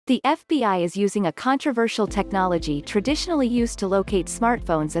The FBI is using a controversial technology traditionally used to locate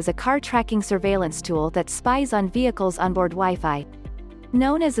smartphones as a car tracking surveillance tool that spies on vehicles onboard Wi-Fi.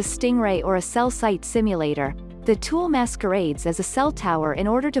 Known as a stingray or a cell site simulator, the tool masquerades as a cell tower in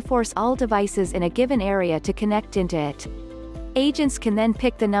order to force all devices in a given area to connect into it. Agents can then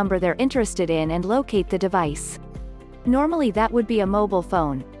pick the number they're interested in and locate the device. Normally that would be a mobile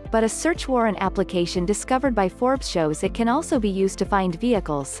phone, but a search warrant application discovered by Forbes shows it can also be used to find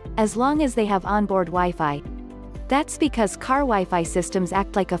vehicles, as long as they have onboard Wi-Fi. That's because car Wi-Fi systems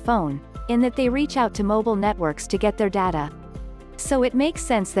act like a phone, in that they reach out to mobile networks to get their data. So it makes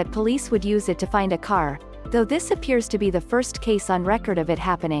sense that police would use it to find a car, though this appears to be the first case on record of it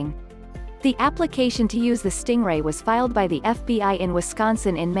happening. The application to use the stingray was filed by the FBI in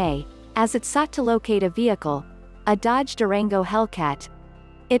Wisconsin in May, as it sought to locate a vehicle, a Dodge Durango Hellcat,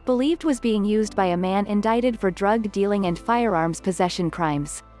 it believed was being used by a man indicted for drug dealing and firearms possession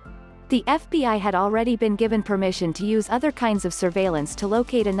crimes. The FBI had already been given permission to use other kinds of surveillance to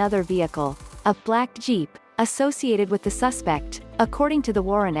locate another vehicle, a black Jeep, associated with the suspect, according to the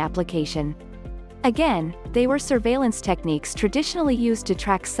warrant application. Again, they were surveillance techniques traditionally used to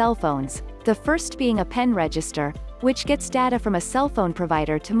track cell phones, the first being a pen register, which gets data from a cell phone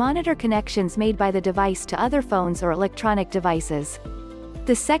provider to monitor connections made by the device to other phones or electronic devices.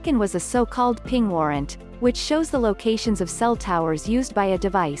 The second was a so-called ping warrant, which shows the locations of cell towers used by a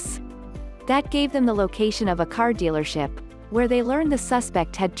device. That gave them the location of a car dealership, where they learned the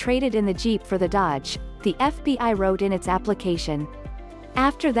suspect had traded in the Jeep for the Dodge, the FBI wrote in its application.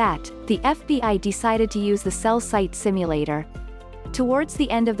 After that, the FBI decided to use the cell site simulator. Towards the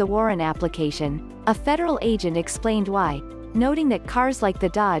end of the warrant application, a federal agent explained why, noting that cars like the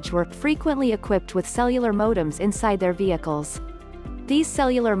Dodge were frequently equipped with cellular modems inside their vehicles. These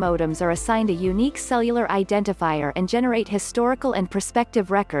cellular modems are assigned a unique cellular identifier and generate historical and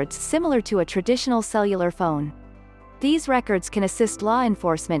prospective records similar to a traditional cellular phone. These records can assist law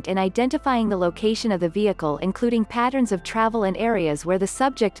enforcement in identifying the location of the vehicle, including patterns of travel and areas where the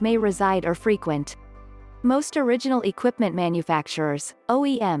subject may reside or frequent. Most original equipment manufacturers,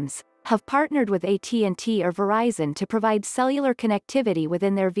 OEMs, have partnered with AT&T or Verizon to provide cellular connectivity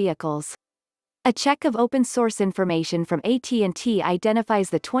within their vehicles. A check of open-source information from AT&T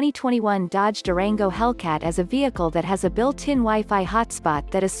identifies the 2021 Dodge Durango Hellcat as a vehicle that has a built-in Wi-Fi hotspot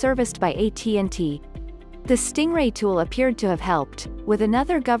that is serviced by AT&T. The Stingray tool appeared to have helped, with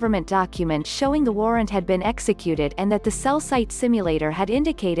another government document showing the warrant had been executed and that the cell site simulator had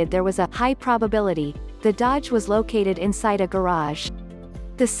indicated there was a high probability the Dodge was located inside a garage.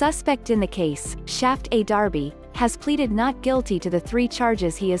 The suspect in the case, Shaft A. Darby, has pleaded not guilty to the 3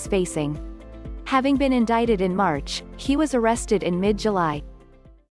 charges he is facing. Having been indicted in March, he was arrested in mid-July.